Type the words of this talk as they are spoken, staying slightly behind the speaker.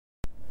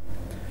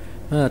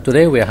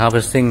Today we are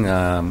harvesting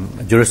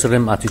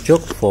Jerusalem artichoke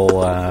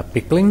for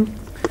pickling.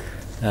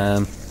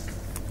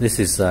 This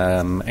is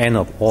end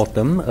of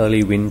autumn,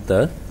 early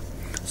winter,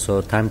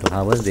 so time to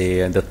harvest.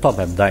 The top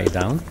have died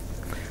down.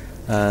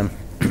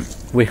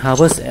 We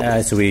harvest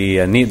as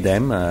we need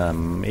them.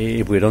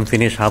 If we don't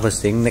finish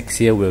harvesting,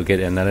 next year we'll get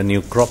another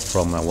new crop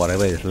from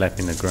whatever is left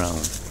in the ground.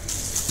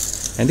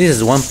 And this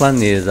is one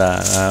plant is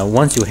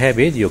once you have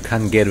it, you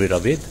can't get rid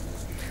of it.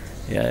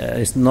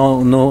 It's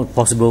no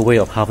possible way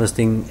of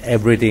harvesting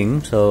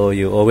everything, so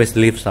you always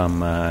leave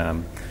some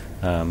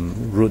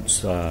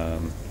roots,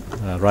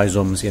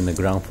 rhizomes in the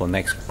ground for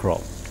next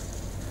crop.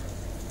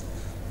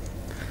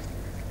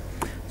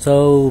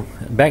 So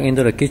back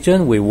into the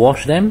kitchen, we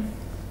wash them,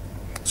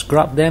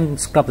 scrub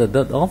the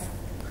dirt off,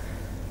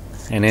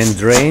 and then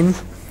drain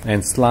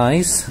and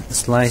slice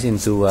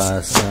into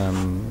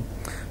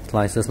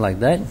slices like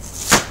that.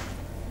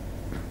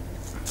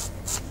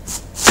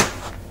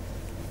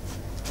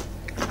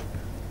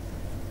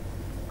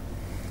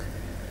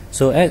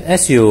 So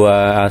as you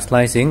are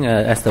slicing,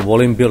 as the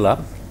volume build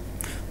up,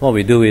 what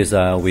we do is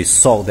we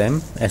salt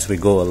them as we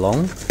go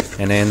along,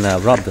 and then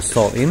rub the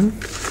salt in.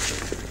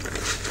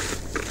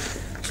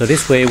 So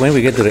this way, when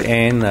we get to the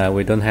end,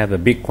 we don't have a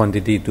big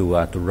quantity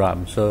to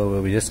rub. So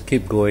we just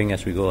keep going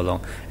as we go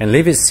along, and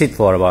leave it sit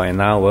for about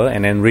an hour,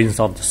 and then rinse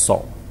off the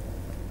salt.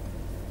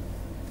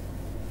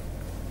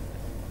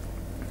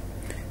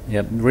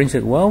 Yep, rinse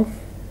it well,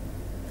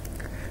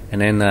 and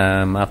then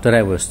after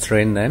that we'll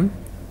strain them.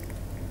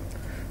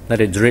 Let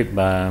it drip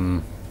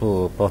until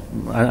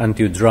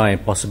dry,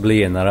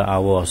 possibly another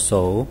hour or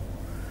so.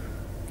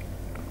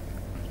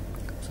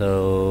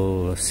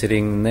 So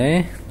sitting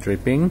there,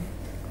 dripping,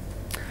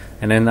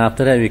 and then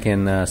after that we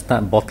can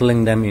start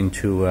bottling them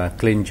into a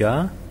clean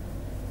jar.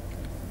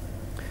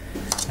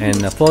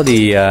 And for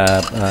the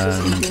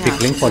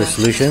pickling, for the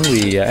solution,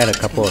 we add a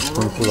couple of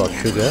spoonfuls of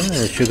sugar.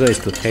 Sugar is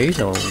to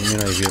taste, or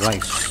if you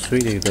like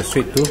sweet, if you're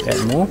sweet too,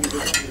 add more.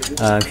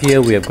 Here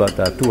we have got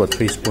 2 or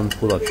 3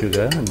 spoonfuls of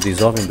sugar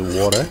dissolved into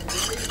water.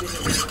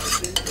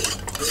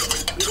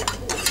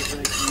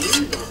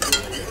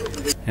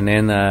 And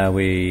then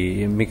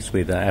we mix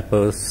with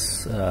apple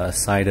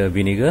cider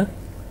vinegar.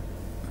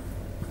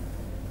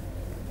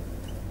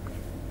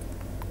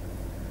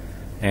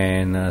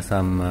 And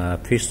some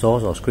fish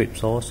sauce or squid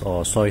sauce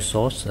or soy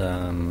sauce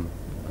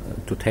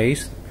to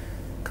taste,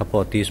 a couple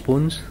of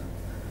teaspoons.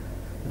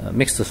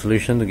 Mix the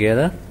solution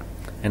together,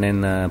 and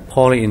then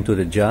pour it into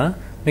the jar.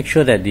 Make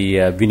sure that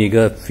the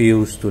vinegar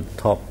fills to the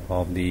top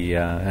of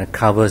the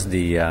covers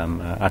the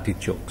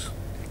artichokes.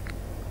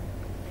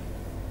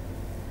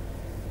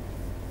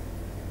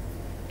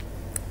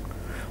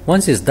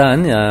 Once it's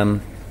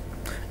done,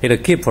 it'll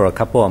keep for a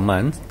couple of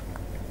months,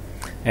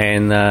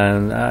 and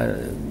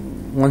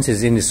once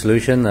it's in the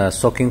solution,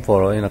 soaking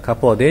for a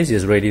couple of days,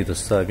 is ready to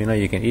serve.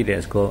 You can eat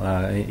it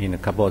in a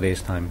couple of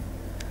days' time.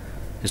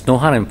 There's no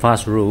hard and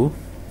fast rule.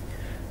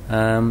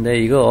 There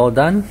you go, all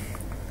done.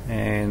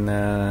 And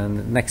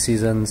next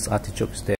season's artichokes there.